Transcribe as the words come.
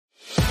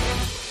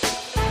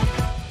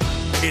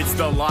It's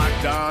the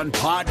Locked On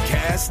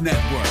Podcast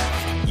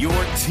Network, your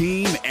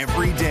team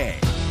every day.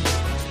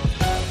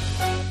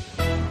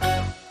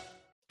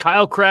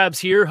 Kyle Krabs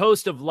here,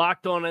 host of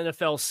Locked On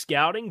NFL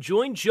Scouting.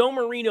 Join Joe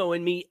Marino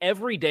and me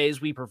every day as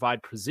we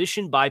provide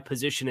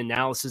position-by-position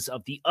analysis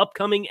of the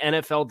upcoming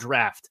NFL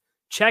Draft.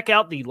 Check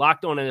out the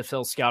Locked On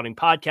NFL Scouting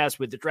podcast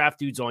with the Draft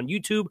Dudes on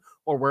YouTube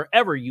or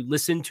wherever you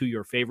listen to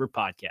your favorite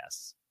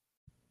podcasts.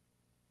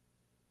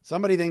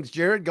 Somebody thinks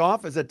Jared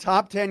Goff is a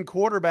top 10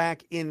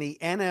 quarterback in the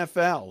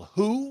NFL.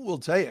 Who? Will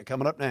tell you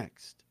coming up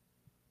next.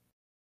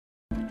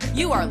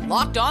 You are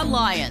Locked On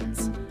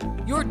Lions,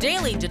 your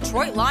daily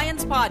Detroit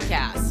Lions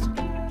podcast.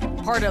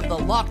 Part of the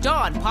Locked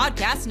On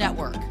Podcast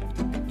Network,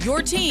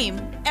 your team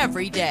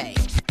every day.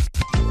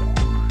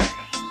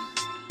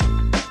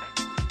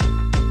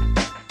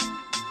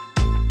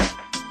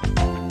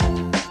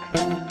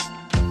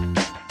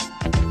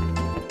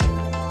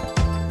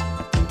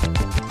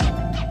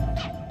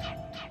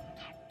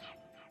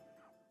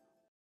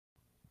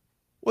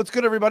 What's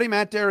good, everybody?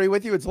 Matt Derry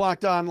with you. It's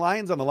Locked On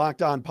Lions on the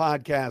Locked On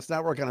Podcast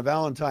Network on a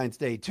Valentine's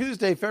Day,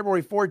 Tuesday,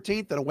 February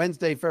 14th, and a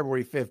Wednesday,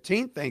 February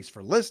 15th. Thanks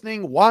for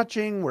listening,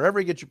 watching, wherever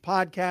you get your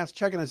podcasts,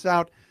 checking us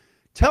out.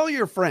 Tell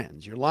your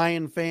friends, your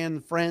Lion fan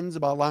friends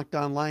about Locked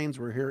On Lions.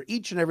 We're here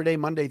each and every day,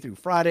 Monday through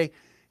Friday,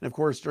 and of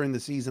course, during the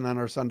season on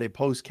our Sunday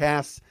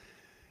postcasts.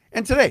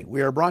 And today,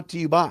 we are brought to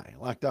you by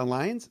Locked On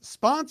Lions,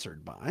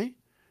 sponsored by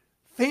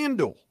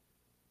FanDuel.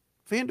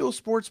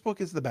 FanDuel Sportsbook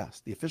is the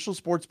best, the official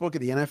sportsbook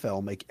of the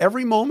NFL. Make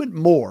every moment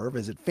more.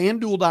 Visit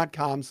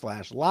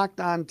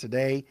FanDuel.com/LockedOn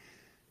today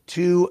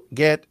to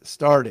get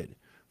started.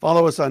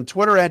 Follow us on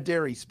Twitter at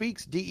Derry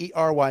Speaks,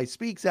 DERY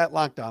Speaks, at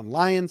Locked On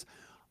Lions.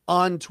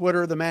 On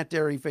Twitter, the Matt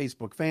Derry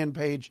Facebook fan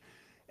page,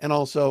 and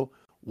also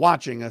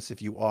watching us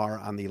if you are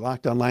on the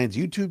Locked On Lions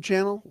YouTube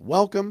channel.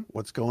 Welcome.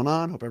 What's going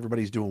on? Hope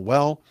everybody's doing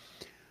well.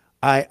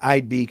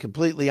 I'd be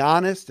completely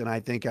honest, and I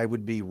think I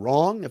would be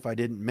wrong if I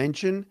didn't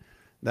mention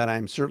that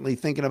I'm certainly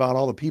thinking about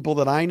all the people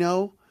that I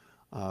know,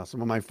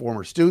 some of my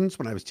former students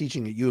when I was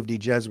teaching at U of D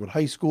Jesuit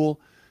High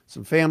School,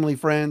 some family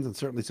friends, and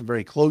certainly some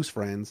very close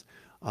friends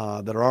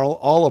that are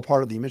all a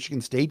part of the Michigan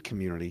State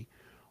community.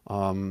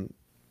 The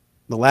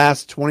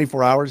last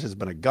 24 hours has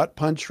been a gut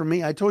punch for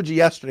me. I told you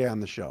yesterday on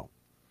the show,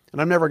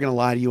 and I'm never going to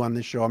lie to you on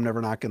this show. I'm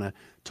never not going to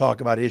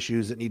talk about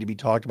issues that need to be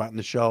talked about in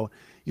the show.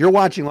 You're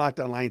watching Locked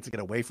On Lions to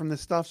get away from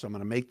this stuff, so I'm going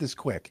to make this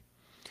quick.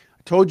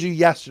 I told you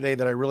yesterday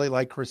that I really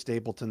like Chris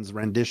Stapleton's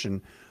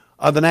rendition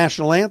of the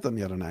national anthem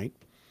the other night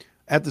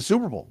at the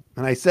Super Bowl.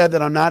 And I said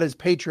that I'm not as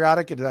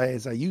patriotic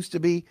as I used to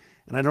be,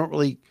 and I'm not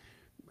really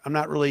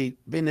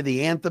into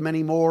the anthem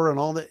anymore and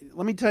all that.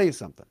 Let me tell you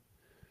something.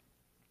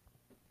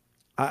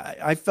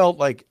 I felt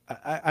like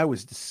I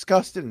was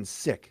disgusted and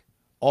sick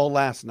all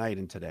last night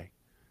and today.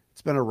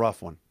 It's been a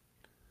rough one.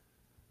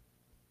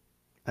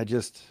 I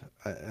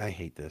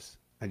hate this.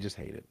 I just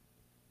hate it.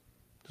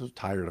 I'm so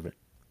tired of it.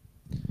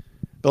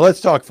 But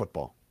let's talk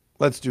football.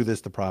 Let's do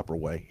this the proper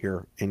way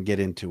here and get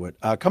into it.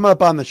 Coming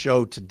up on the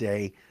show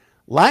today,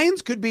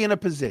 Lions could be in a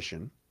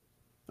position,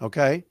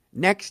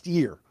 next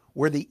year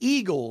where the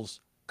Eagles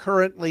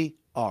currently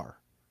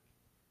are.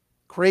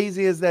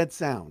 Crazy as that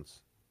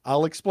sounds.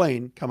 I'll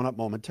explain coming up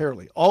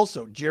momentarily.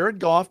 Also, Jared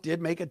Goff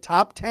did make a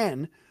top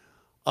 10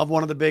 of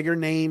one of the bigger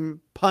name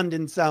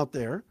pundits out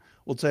there.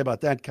 We'll tell you about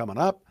that coming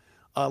up.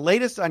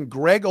 Latest on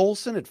Greg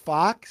Olsen at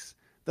Fox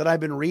that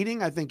I've been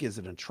reading, I think is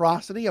an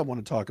atrocity. I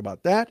want to talk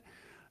about that.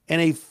 And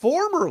a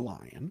former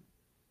Lion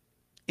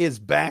is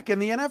back in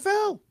the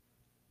NFL.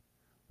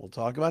 We'll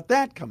talk about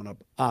that coming up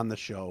on the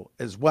show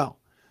as well.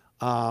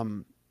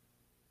 Now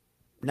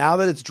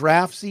that it's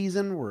draft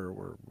season,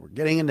 we're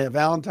getting into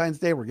Valentine's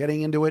Day. We're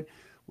getting into it.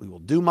 We will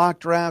do mock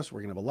drafts. We're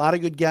going to have a lot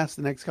of good guests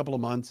the next couple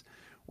of months.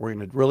 We're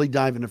going to really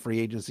dive into free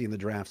agency and the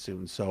draft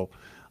soon. So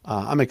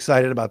I'm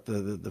excited about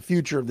the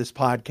future of this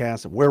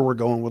podcast and where we're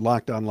going with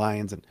Locked On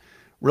Lions and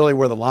really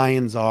where the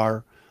Lions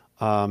are.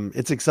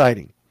 It's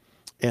exciting.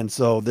 And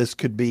so this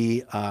could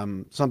be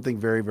something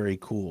very, very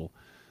cool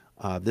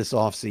this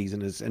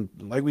offseason. And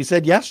like we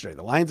said yesterday,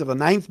 the Lions have the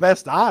 9th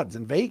best odds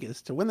in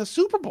Vegas to win the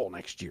Super Bowl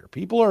next year.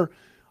 People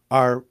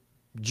are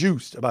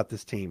juiced about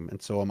this team,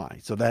 and so am I.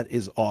 So that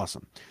is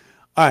awesome.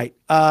 All right,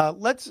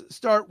 let's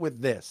start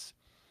with this.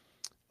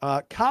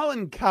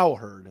 Colin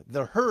Cowherd,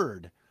 the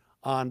Herd,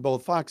 on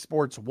both Fox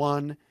Sports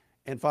 1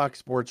 and Fox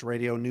Sports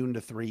Radio, noon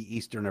to 3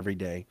 Eastern every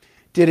day,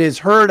 did his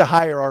Herd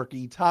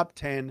hierarchy, top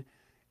 10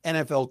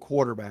 NFL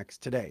quarterbacks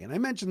today. And I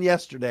mentioned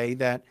yesterday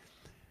that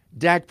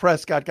Dak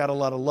Prescott got a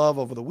lot of love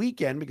over the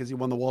weekend because he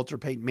won the Walter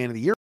Payton Man of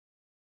the Year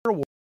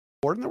award.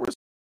 And there were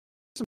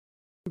some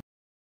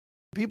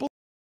people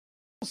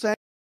saying,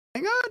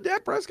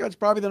 Dak Prescott's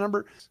probably the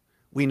number.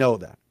 We know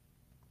that.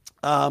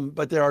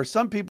 But there are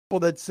some people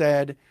that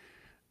said,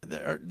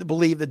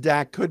 believe that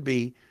Dak could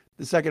be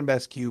the second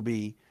best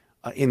QB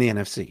in the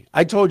NFC.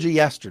 I told you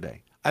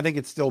yesterday, I think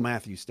it's still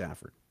Matthew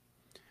Stafford.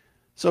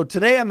 So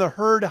today on the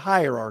Herd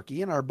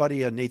hierarchy, and our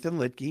buddy Nathan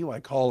Litke, who I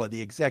call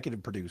the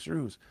executive producer,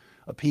 who's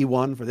a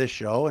P1 for this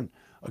show and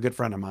a good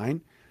friend of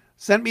mine,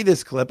 sent me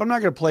this clip. I'm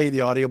not going to play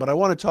the audio, but I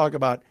want to talk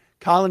about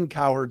Colin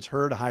Cowherd's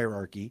herd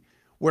hierarchy,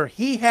 where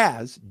he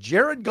has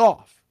Jared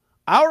Goff,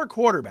 our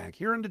quarterback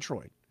here in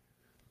Detroit,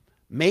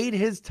 made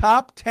his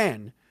top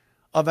 10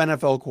 of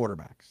NFL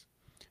quarterbacks.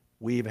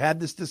 We've had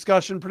this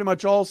discussion pretty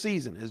much all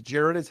season, as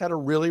Jared has had a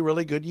really,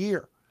 really good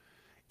year.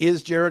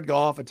 Is Jared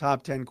Goff a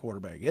top 10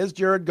 quarterback? Is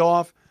Jared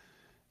Goff,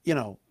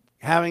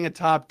 having a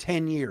top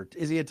 10 year?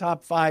 Is he a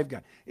top 5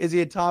 guy? Is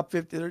he a top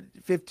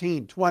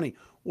 15, 20?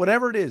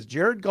 Whatever it is,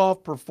 Jared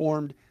Goff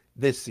performed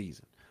this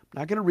season.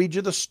 I'm not going to read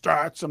you the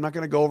stats. I'm not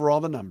going to go over all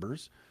the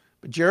numbers.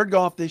 But Jared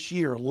Goff this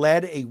year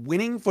led a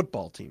winning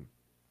football team.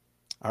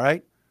 All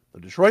right? The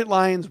Detroit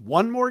Lions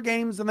won more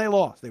games than they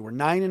lost. They were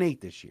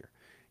 9-8 this year.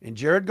 And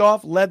Jared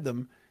Goff led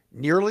them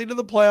nearly to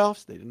the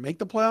playoffs. They didn't make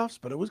the playoffs,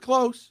 but it was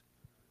close.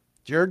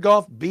 Jared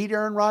Goff beat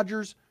Aaron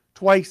Rodgers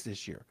twice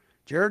this year.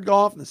 Jared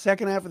Goff in the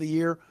second half of the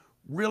year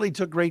really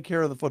took great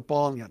care of the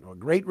football and got into a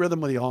great rhythm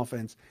with the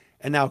offense.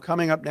 And now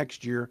coming up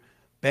next year,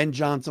 Ben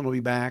Johnson will be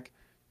back.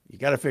 You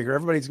got to figure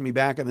everybody's going to be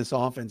back in this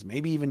offense,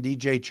 maybe even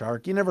DJ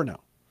Chark. You never know.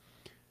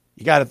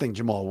 You got to think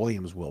Jamal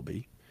Williams will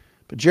be.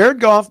 But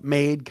Jared Goff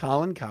made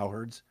Colin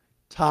Cowherd's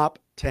top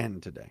 10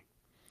 today.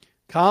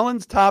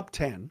 Colin's top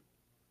 10.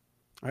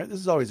 All right, this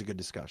is always a good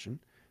discussion.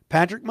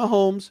 Patrick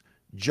Mahomes,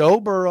 Joe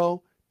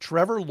Burrow,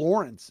 Trevor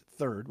Lawrence,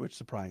 third, which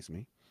surprised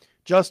me.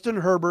 Justin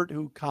Herbert,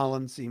 who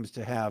Colin seems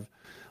to have,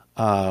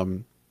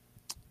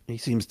 he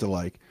seems to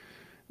like.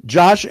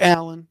 Josh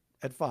Allen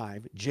at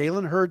 5.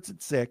 Jalen Hurts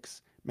at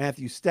 6.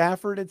 Matthew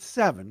Stafford at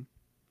 7.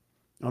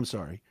 I'm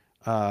sorry.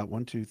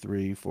 1, 2,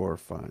 3, 4,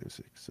 5,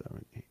 6,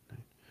 7, 8,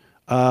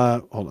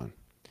 9. Hold on.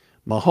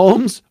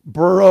 Mahomes,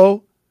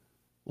 Burrow,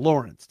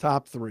 Lawrence,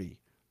 top 3.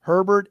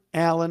 Herbert,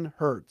 Allen,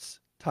 Hurts,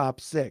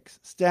 top 6.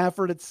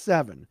 Stafford at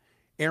 7.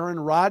 Aaron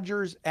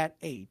Rodgers at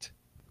 8.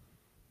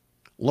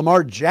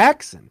 Lamar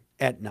Jackson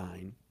at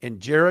 9. And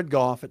Jared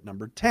Goff at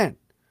number 10.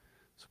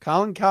 So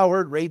Colin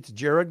Cowherd rates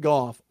Jared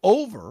Goff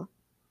over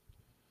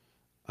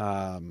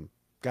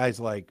guys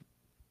like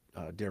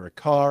Derek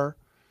Carr,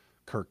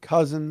 Kirk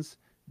Cousins,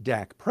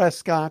 Dak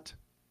Prescott,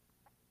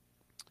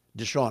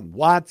 Deshaun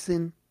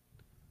Watson.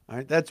 All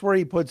right, that's where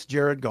he puts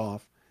Jared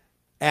Goff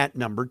at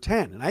number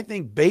 10. And I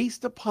think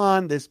based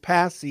upon this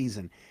past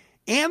season,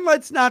 and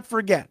let's not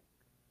forget,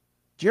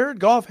 Jared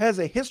Goff has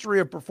a history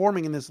of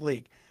performing in this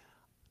league.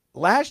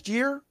 Last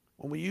year,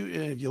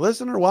 if you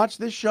listen or watch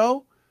this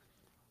show,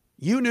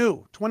 you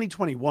knew,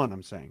 2021,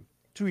 I'm saying,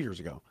 2 years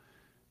ago,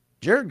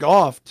 Jared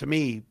Goff, to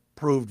me,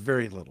 proved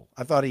very little.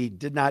 I thought he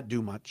did not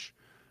do much.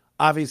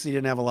 Obviously,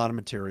 didn't have a lot of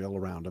material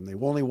around him. They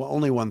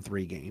only won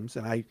 3 games,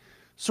 and I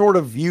sort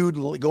of viewed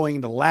going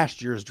into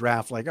last year's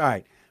draft like, all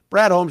right,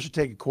 Brad Holmes should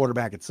take a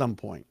quarterback at some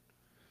point.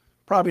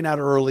 Probably not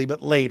early,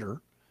 but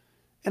later.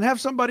 And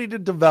have somebody to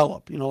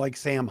develop, like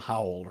Sam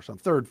Howell or some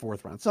 3rd,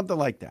 4th round, something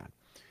like that.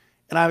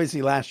 And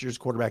obviously last year's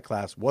quarterback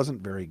class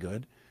wasn't very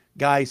good.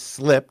 Guys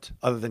slipped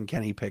other than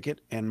Kenny Pickett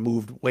and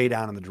moved way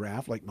down in the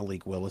draft like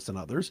Malik Willis and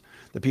others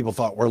that people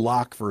thought were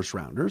lock first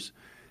rounders.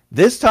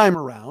 This time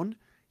around,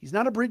 he's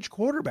not a bridge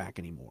quarterback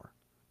anymore.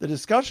 The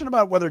discussion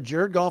about whether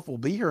Jared Goff will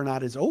be here or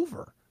not is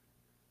over.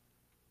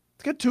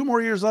 He's got 2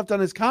 more years left on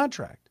his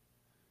contract.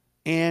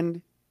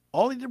 And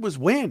all he did was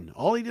win.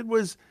 All he did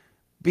was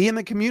be in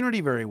the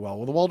community very well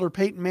with the Walter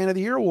Payton Man of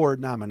the Year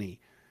Award nominee.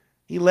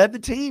 He led the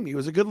team. He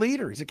was a good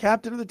leader. He's a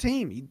captain of the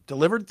team. He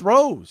delivered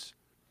throws.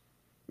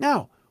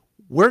 Now,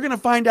 we're going to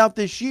find out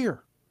this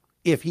year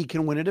if he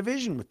can win a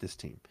division with this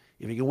team,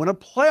 if he can win a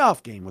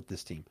playoff game with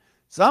this team.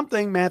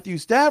 Something Matthew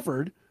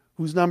Stafford,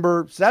 who's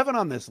number 7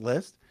 on this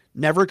list,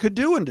 never could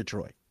do in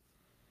Detroit.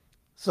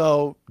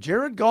 So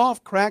Jared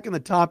Goff cracking the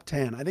top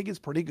 10, I think is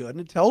pretty good. And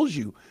it tells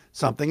you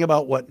something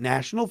about what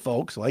national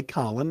folks like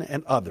Colin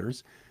and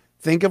others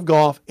think of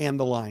Goff and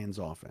the Lions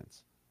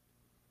offense.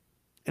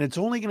 And it's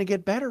only going to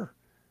get better.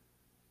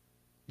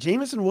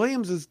 Jamison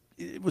Williams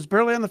was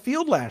barely on the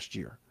field last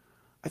year.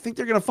 I think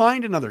they're going to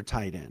find another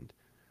tight end.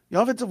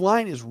 The offensive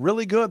line is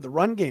really good. The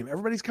run game,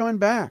 everybody's coming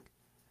back.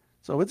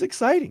 So it's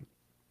exciting.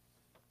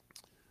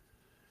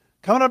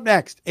 Coming up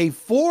next, a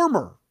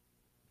former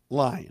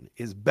Lion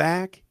is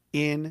back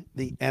in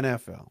the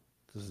NFL.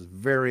 This is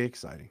very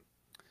exciting.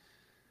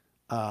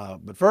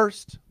 But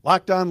first,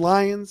 Locked On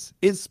Lions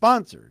is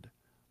sponsored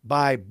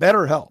by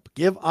BetterHelp.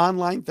 Give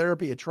online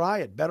therapy a try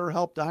at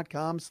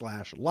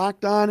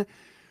betterhelp.com/lockedon.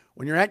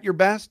 When you're at your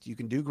best, you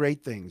can do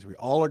great things. We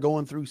all are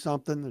going through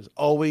something. There's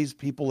always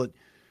people that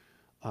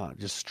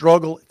just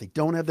struggle. If they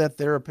don't have that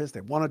therapist,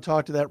 they want to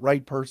talk to that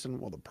right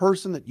person. Well, the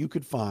person that you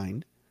could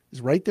find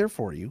is right there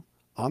for you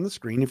on the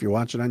screen if you're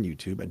watching on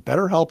YouTube at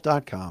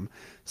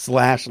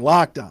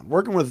betterhelp.com/lockedon.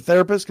 Working with a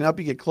therapist can help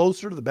you get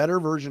closer to the better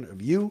version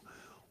of you.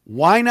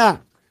 Why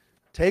not?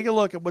 Take a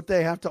look at what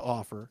they have to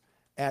offer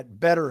at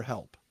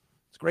BetterHelp.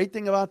 The great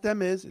thing about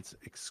them is it's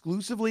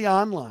exclusively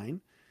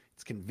online.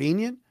 It's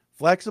convenient,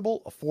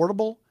 flexible,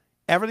 affordable.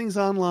 Everything's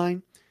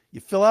online. You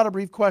fill out a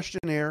brief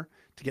questionnaire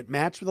to get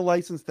matched with a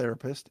licensed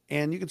therapist,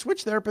 and you can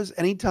switch therapists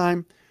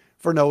anytime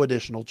for no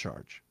additional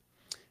charge.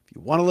 If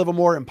you want to live a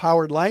more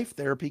empowered life,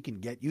 therapy can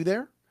get you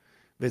there.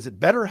 Visit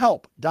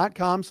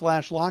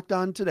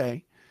betterhelp.com/lockedon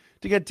today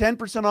to get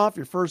 10% off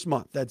your first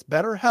month. That's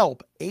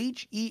BetterHelp,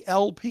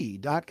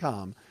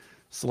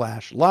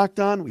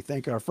 HELP.com/lockedon. We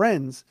thank our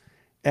friends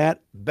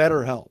at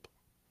BetterHelp.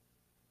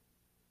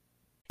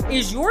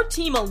 Is your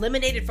team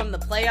eliminated from the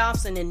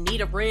playoffs and in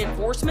need of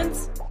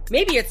reinforcements?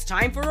 Maybe it's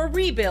time for a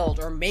rebuild,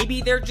 or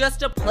maybe they're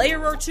just a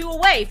player or two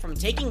away from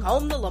taking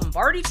home the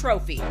Lombardi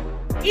Trophy.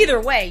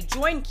 Either way,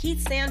 join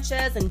Keith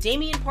Sanchez and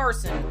Damian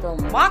Parson for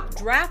Mock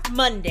Draft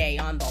Monday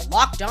on the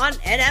Locked On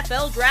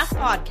NFL Draft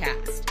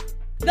Podcast.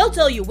 They'll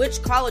tell you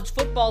which college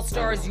football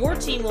stars your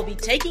team will be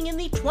taking in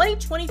the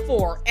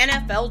 2024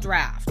 NFL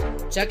Draft.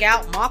 Check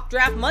out Mock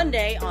Draft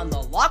Monday on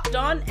the Locked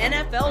On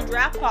NFL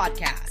Draft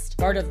Podcast,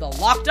 part of the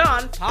Locked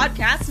On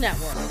Podcast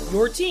Network,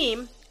 your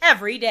team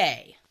every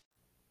day.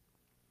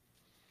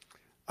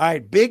 All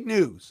right, big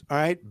news. All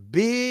right,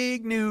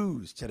 big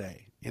news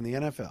today in the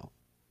NFL.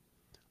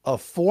 A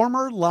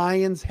former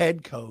Lions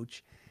head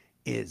coach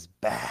is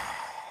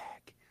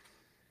back.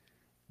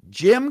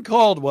 Jim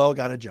Caldwell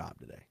got a job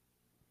today.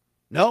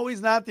 No,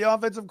 he's not the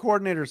offensive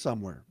coordinator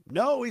somewhere.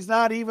 No, he's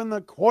not even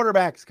the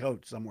quarterback's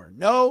coach somewhere.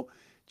 No,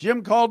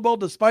 Jim Caldwell,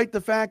 despite the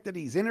fact that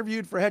he's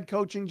interviewed for head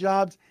coaching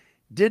jobs,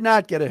 did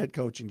not get a head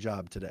coaching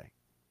job today.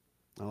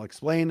 I'll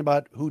explain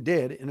about who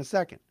did in a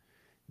second.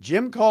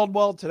 Jim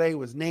Caldwell today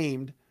was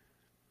named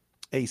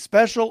a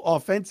special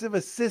offensive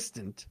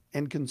assistant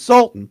and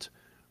consultant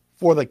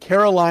for the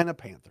Carolina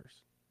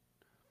Panthers.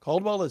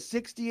 Caldwell is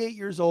 68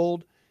 years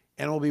old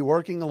and will be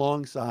working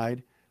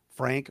alongside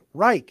Frank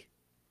Reich.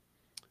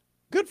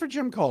 Good for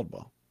Jim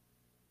Caldwell.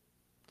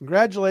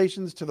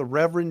 Congratulations to the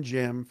Reverend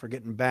Jim for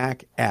getting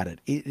back at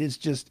it. It is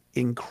just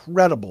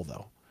incredible,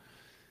 though,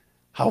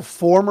 how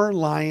former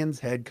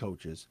Lions head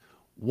coaches,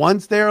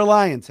 once they're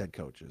Lions head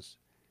coaches,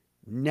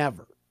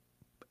 never,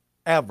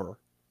 ever,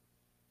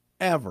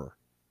 ever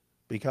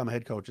become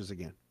head coaches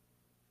again.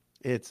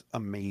 It's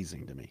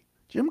amazing to me.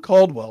 Jim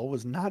Caldwell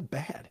was not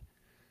bad.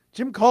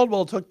 Jim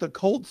Caldwell took the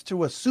Colts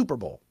to a Super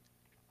Bowl.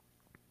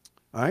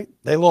 All right,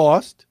 they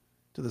lost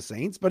to the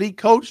Saints, but he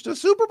coached a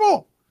Super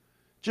Bowl.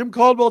 Jim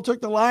Caldwell took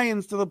the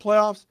Lions to the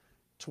playoffs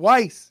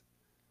twice.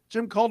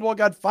 Jim Caldwell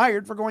got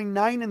fired for going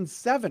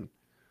 9-7.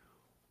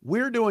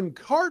 We're doing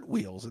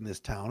cartwheels in this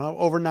town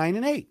over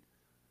 9-8.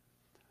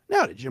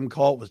 Now,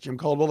 was Jim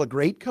Caldwell a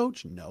great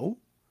coach? No.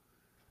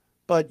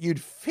 But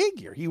you'd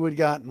figure he would have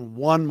gotten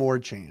one more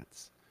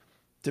chance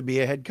to be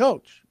a head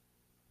coach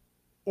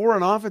or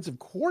an offensive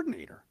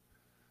coordinator.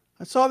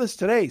 I saw this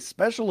today.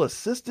 Special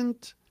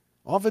assistant,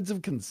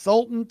 offensive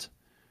consultant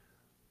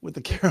with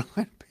the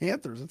Carolina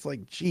Panthers. It's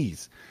like,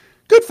 geez,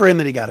 good for him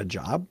that he got a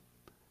job.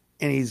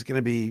 And he's going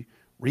to be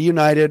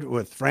reunited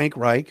with Frank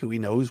Reich, who he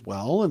knows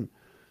well. And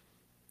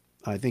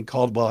I think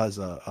Caldwell has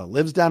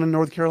lives down in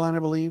North Carolina, I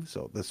believe.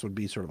 So this would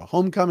be sort of a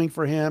homecoming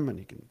for him, and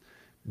he can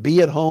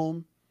be at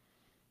home.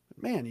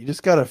 Man, you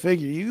just got to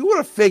figure, you would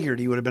have figured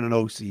he would have been an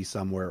OC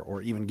somewhere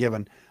or even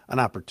given an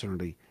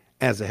opportunity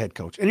as a head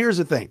coach. And here's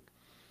the thing.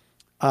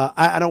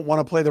 I don't want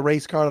to play the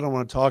race card. I don't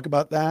want to talk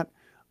about that.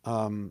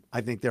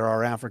 I think there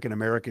are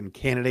African-American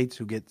candidates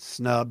who get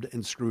snubbed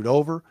and screwed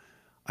over.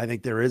 I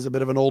think there is a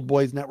bit of an old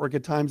boys network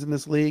at times in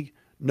this league.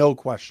 No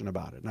question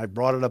about it. And I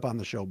brought it up on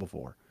the show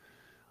before.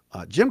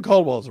 Jim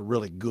Caldwell is a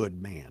really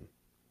good man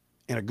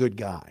and a good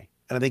guy.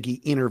 And I think he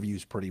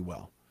interviews pretty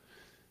well.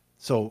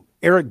 So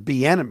Eric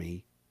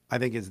Bieniemy, I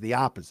think, is the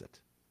opposite.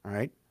 All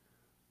right.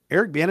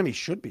 Eric Bieniemy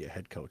should be a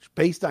head coach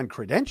based on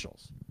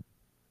credentials,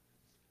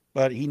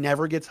 but he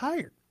never gets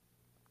hired.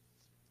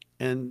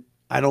 And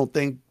I don't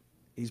think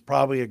he's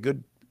probably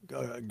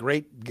a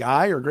great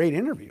guy or great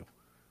interview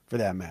for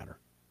that matter.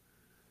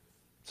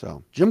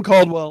 So Jim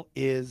Caldwell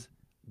is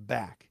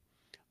back.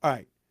 All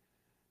right.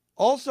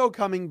 Also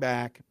coming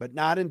back, but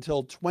not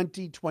until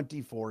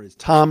 2024, is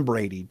Tom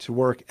Brady to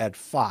work at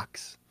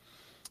Fox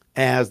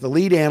as the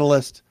lead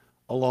analyst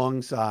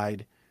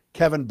alongside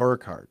Kevin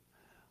Burkhardt.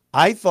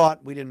 I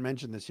thought, we didn't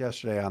mention this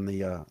yesterday on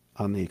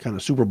the kind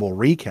of Super Bowl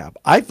recap,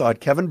 I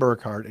thought Kevin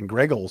Burkhardt and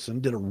Greg Olsen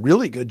did a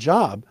really good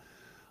job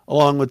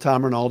along with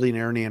Tom Rinaldi and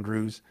Aaron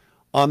Andrews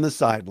on the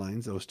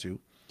sidelines, those two,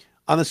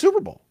 on the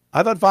Super Bowl.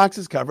 I thought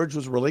Fox's coverage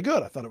was really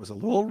good. I thought it was a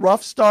little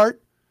rough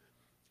start.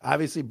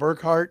 Obviously,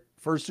 Burkhardt,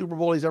 first Super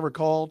Bowl he's ever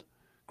called.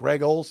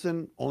 Greg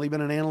Olsen, only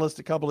been an analyst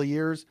a couple of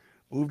years,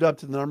 moved up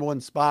to the number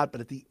one spot.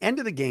 But at the end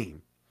of the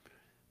game,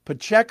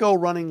 Pacheco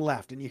running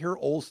left, and you hear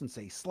Olsen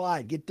say,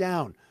 slide, get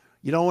down.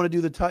 You don't want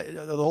to do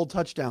the whole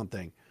touchdown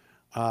thing.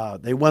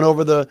 They went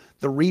over the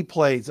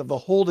replays of the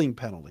holding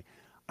penalty.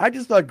 I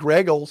just thought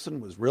Greg Olsen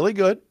was really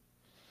good.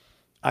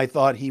 I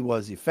thought he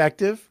was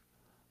effective.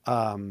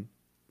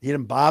 He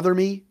didn't bother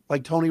me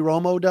like Tony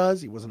Romo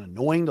does. He wasn't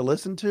annoying to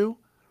listen to.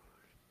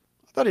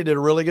 I thought he did a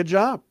really good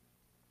job.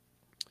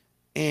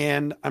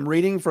 And I'm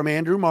reading from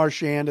Andrew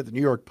Marchand at the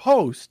New York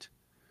Post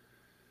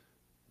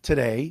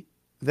today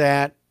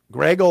that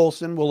Greg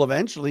Olsen will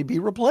eventually be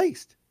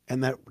replaced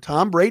and that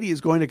Tom Brady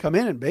is going to come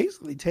in and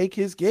basically take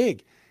his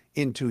gig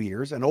in 2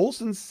 years. And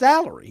Olsen's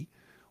salary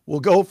will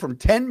go from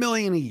 $10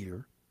 million a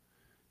year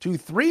to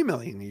 $3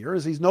 million a year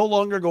as he's no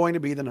longer going to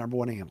be the number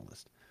one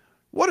analyst.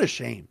 What a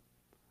shame.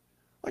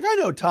 Like, I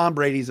know Tom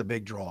Brady's a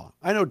big draw.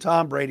 I know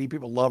Tom Brady,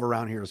 people love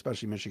around here,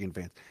 especially Michigan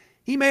fans.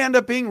 He may end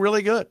up being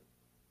really good.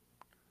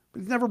 But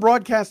he's never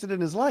broadcasted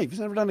in his life. He's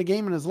never done a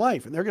game in his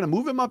life. And they're going to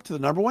move him up to the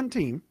number one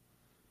team,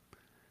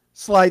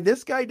 slide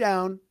this guy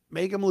down,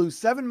 make him lose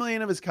 $7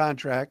 million of his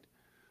contract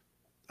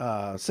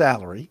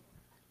salary.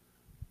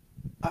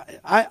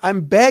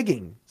 I'm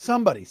begging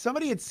somebody at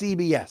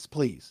CBS,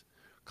 please,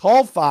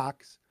 call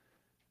Fox,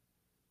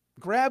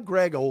 grab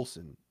Greg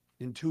Olsen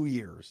in 2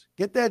 years,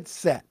 get that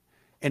set,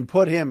 and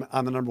put him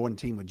on the number one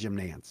team with Jim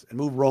Nantz and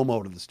move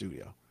Romo to the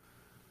studio.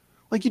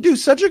 Like, you do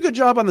such a good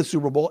job on the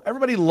Super Bowl.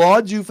 Everybody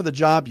lauds you for the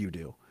job you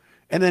do.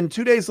 And then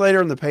 2 days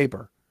later in the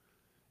paper,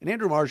 and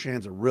Andrew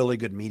Marchand's a really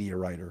good media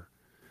writer,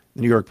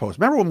 the New York Post.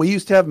 Remember when we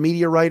used to have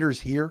media writers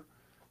here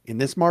in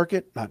this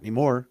market? Not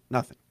anymore.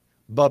 Nothing.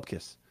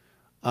 Bubkiss.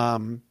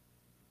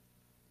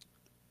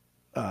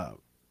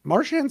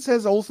 Marchand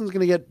says Olsen's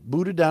going to get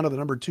booted down to the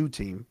number 2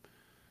 team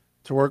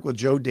to work with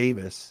Joe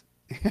Davis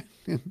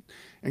and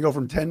go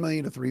from $10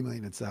 million to $3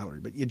 million in salary.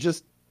 But you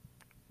just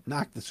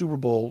knocked the Super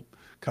Bowl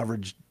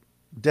coverage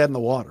dead in the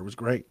water. It was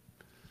great.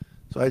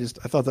 So I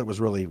thought that was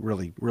really,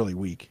 really, really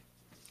weak.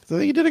 So I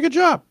think he did a good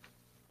job.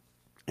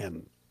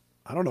 And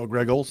I don't know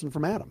Greg Olsen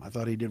from Adam. I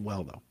thought he did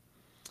well, though.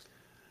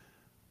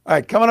 All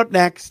right, coming up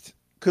next,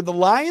 could the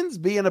Lions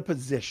be in a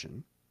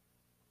position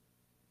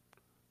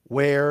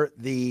where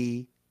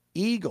the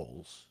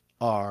Eagles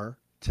are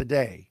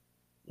today,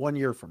 1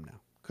 year from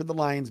now? Could the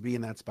Lions be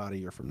in that spot a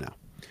year from now?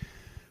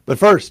 But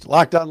first,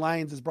 Locked On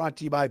Lions is brought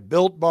to you by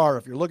Built Bar.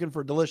 If you're looking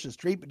for a delicious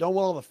treat but don't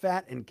want all the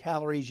fat and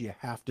calories, you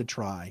have to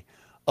try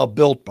a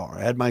Built Bar.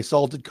 I had my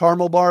salted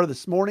caramel bar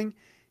this morning.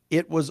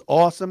 It was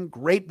awesome.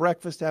 Great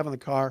breakfast to have in the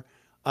car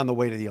on the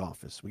way to the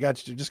office. We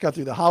just got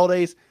through the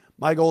holidays.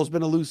 My goal has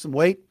been to lose some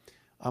weight.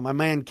 My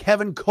man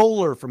Kevin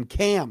Kohler from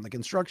CAM, the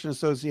Construction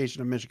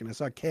Association of Michigan. I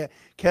saw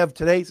Kev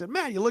today. He said,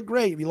 "Man, you look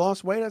great. Have you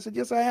lost weight?" I said,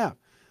 "Yes, I have.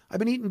 I've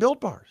been eating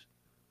Built Bars.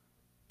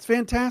 It's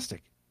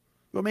fantastic.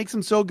 What makes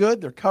them so good?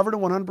 They're covered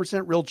in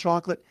 100% real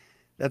chocolate.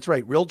 That's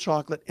right, real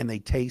chocolate, and they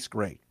taste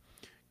great.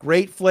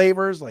 Great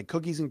flavors like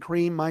cookies and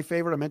cream, my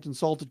favorite. I mentioned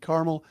salted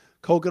caramel,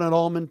 coconut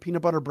almond,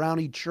 peanut butter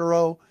brownie,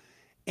 churro.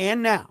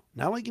 And now,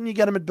 not only can you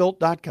get them at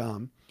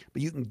Built.com,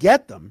 but you can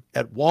get them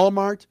at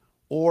Walmart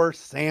or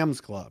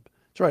Sam's Club.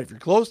 That's right. If you're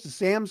close to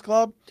Sam's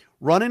Club,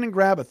 run in and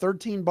grab a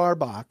 13-bar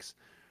box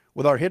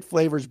with our hit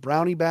flavors,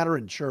 brownie batter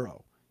and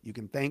churro. You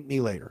can thank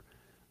me later.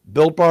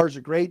 Built Bars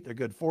are great. They're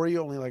good for you.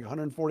 Only like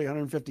 140,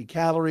 150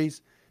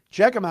 calories.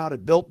 Check them out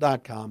at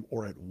Built.com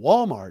or at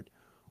Walmart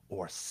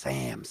or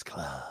Sam's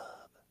Club.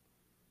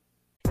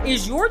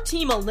 Is your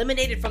team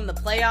eliminated from the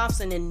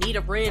playoffs and in need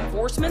of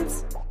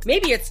reinforcements?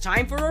 Maybe it's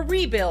time for a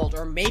rebuild,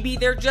 or maybe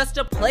they're just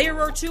a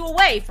player or two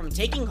away from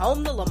taking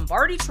home the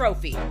Lombardi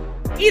Trophy.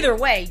 Either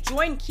way,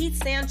 join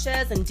Keith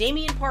Sanchez and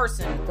Damian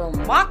Parson for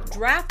Mock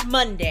Draft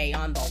Monday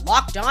on the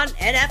Locked On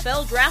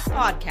NFL Draft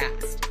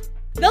Podcast.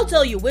 They'll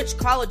tell you which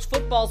college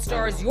football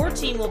stars your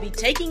team will be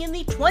taking in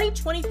the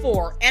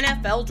 2024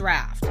 NFL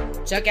Draft.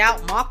 Check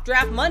out Mock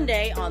Draft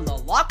Monday on the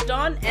Locked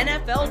On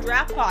NFL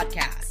Draft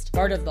Podcast,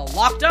 part of the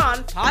Locked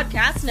On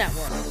Podcast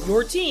Network.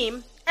 Your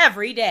team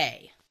every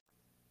day.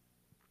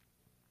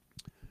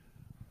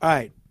 All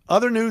right,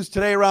 other news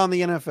today around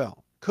the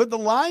NFL. Could the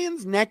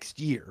Lions next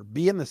year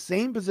be in the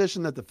same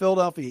position that the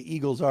Philadelphia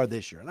Eagles are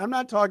this year? And I'm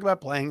not talking about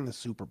playing in the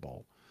Super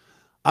Bowl.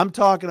 I'm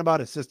talking about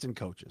assistant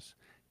coaches.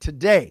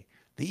 Today,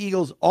 the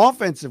Eagles'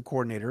 offensive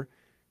coordinator,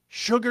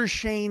 Sugar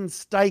Shane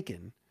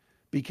Steichen,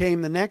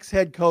 became the next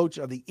head coach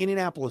of the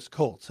Indianapolis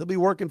Colts. He'll be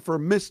working for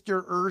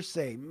Mr.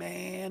 Irsay,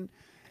 man,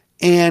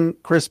 and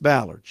Chris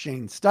Ballard.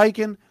 Shane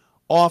Steichen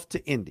off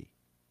to Indy.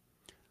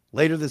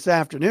 Later this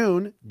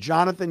afternoon,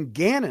 Jonathan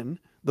Gannon,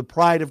 the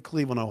pride of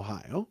Cleveland,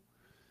 Ohio,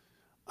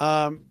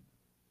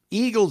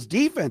 Eagles'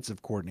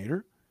 defensive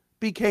coordinator,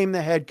 became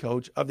the head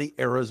coach of the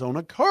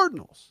Arizona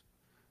Cardinals.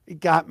 It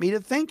got me to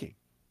thinking.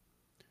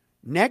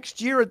 Next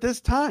year at this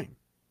time,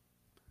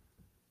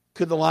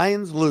 could the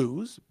Lions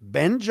lose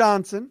Ben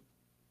Johnson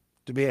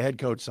to be a head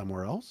coach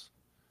somewhere else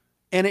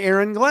and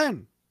Aaron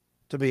Glenn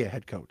to be a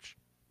head coach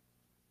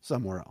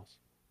somewhere else?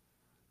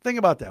 Think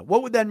about that.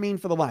 What would that mean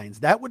for the Lions?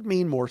 That would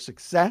mean more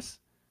success.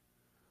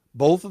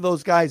 Both of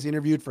those guys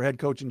interviewed for head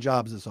coaching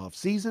jobs this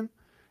offseason.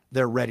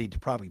 They're ready to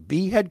probably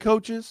be head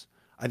coaches.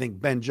 I think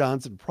Ben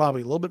Johnson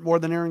probably a little bit more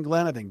than Aaron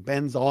Glenn. I think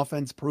Ben's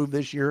offense proved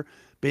this year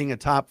being a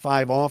top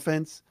 5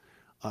 offense.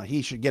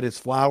 He should get his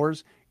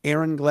flowers.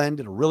 Aaron Glenn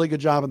did a really good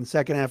job in the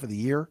second half of the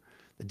year.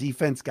 The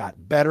defense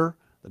got better.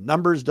 The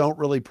numbers don't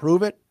really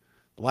prove it.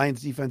 The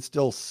Lions defense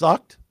still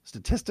sucked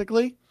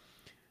statistically,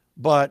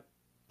 but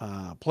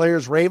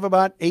players rave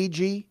about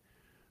AG.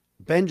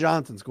 Ben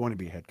Johnson's going to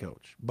be head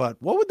coach.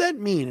 But what would that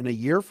mean in a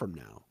year from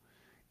now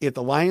if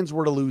the Lions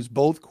were to lose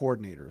both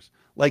coordinators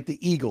like the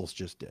Eagles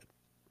just did?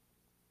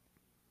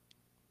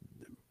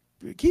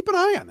 Keep an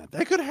eye on that.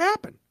 That could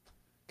happen.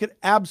 Could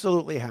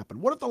absolutely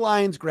happen. What if the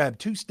Lions grab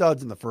 2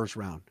 studs in the first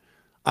round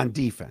on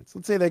defense?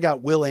 Let's say they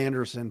got Will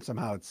Anderson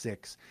somehow at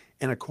 6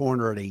 and a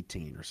corner at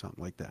 18 or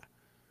something like that.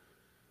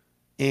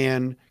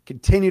 and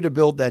continue to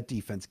build that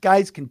defense.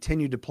 Guys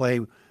continue to play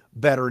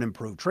better and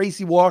improve.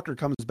 Tracy Walker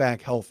comes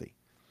back healthy,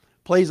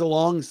 plays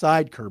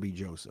alongside Kirby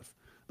Joseph.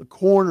 The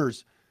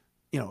corners,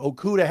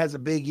 Okuda has a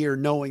big year,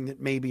 knowing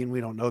that maybe, and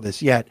we don't know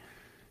this yet,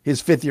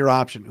 his fifth-year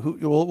option.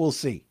 We'll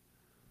see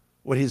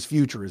what his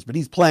future is, but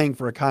he's playing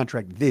for a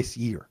contract this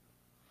year.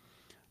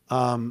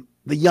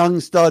 The young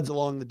studs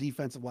along the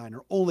defensive line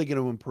are only going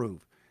to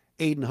improve.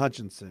 Aiden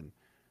Hutchinson,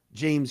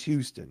 James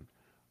Houston,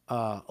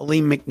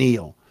 Aleem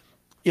McNeil,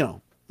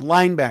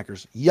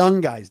 linebackers,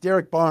 young guys,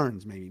 Derek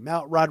Barnes, maybe,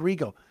 Mount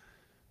Rodrigo.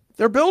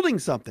 They're building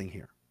something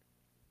here.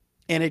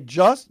 And it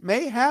just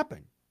may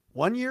happen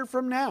 1 year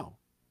from now.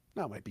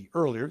 Now, it might be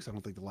earlier because I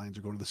don't think the Lions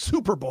are going to the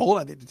Super Bowl.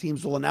 I think the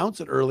teams will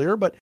announce it earlier,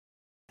 but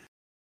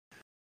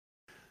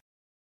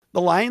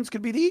the Lions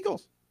could be the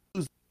Eagles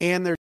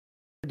and they're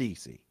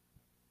DC.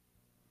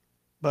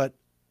 But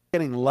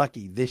getting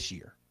lucky this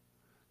year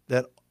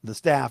that the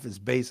staff is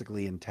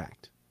basically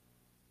intact.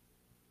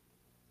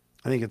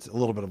 I think it's a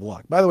little bit of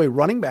luck. By the way,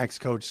 running backs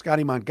coach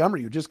Scotty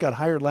Montgomery, who just got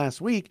hired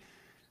last week,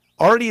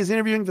 already is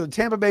interviewing for the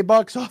Tampa Bay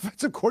Bucs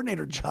offensive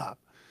coordinator job.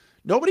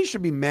 Nobody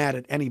should be mad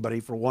at anybody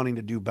for wanting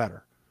to do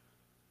better.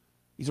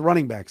 He's a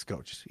running backs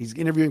coach. He's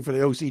interviewing for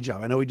the OC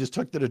job. I know he just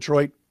took the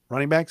Detroit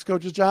running backs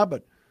coach's job,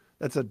 but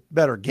that's a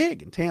better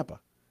gig in Tampa.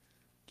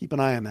 Keep an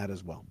eye on that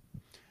as well.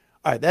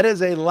 All right, that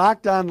is a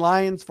Locked On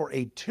Lions for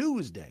a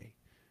Tuesday,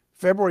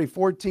 February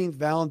 14th,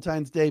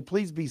 Valentine's Day.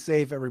 Please be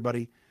safe,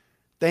 everybody.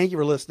 Thank you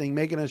for listening,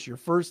 making us your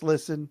first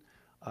listen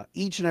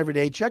each and every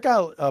day. Check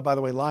out, by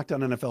the way, Locked On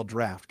NFL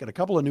Draft. Got a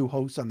couple of new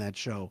hosts on that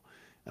show,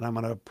 and I'm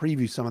going to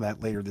preview some of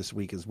that later this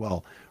week as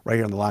well, right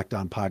here on the Locked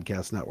On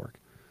Podcast Network.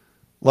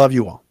 Love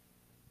you all.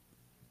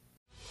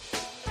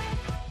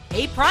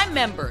 Hey, Prime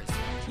members,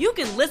 you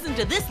can listen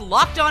to this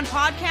Locked On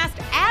podcast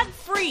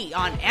ad-free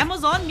on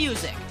Amazon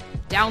Music.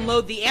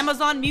 Download the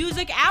Amazon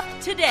Music app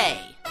today.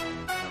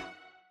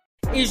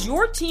 Is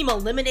your team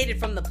eliminated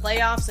from the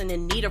playoffs and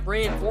in need of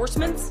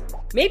reinforcements?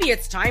 Maybe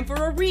it's time for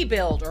a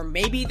rebuild, or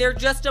maybe they're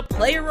just a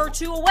player or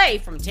two away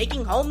from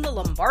taking home the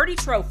Lombardi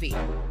Trophy.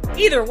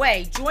 Either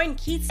way, join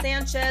Keith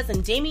Sanchez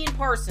and Damian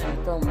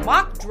Parson for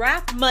Mock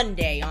Draft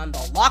Monday on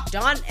the Locked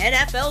On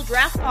NFL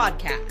Draft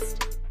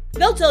Podcast.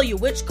 They'll tell you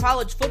which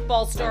college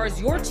football stars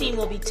your team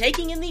will be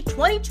taking in the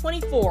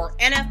 2024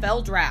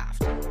 NFL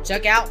Draft.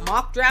 Check out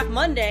Mock Draft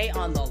Monday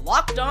on the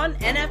Locked On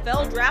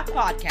NFL Draft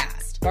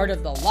Podcast, part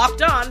of the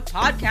Locked On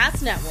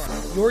Podcast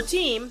Network. Your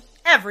team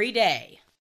every day.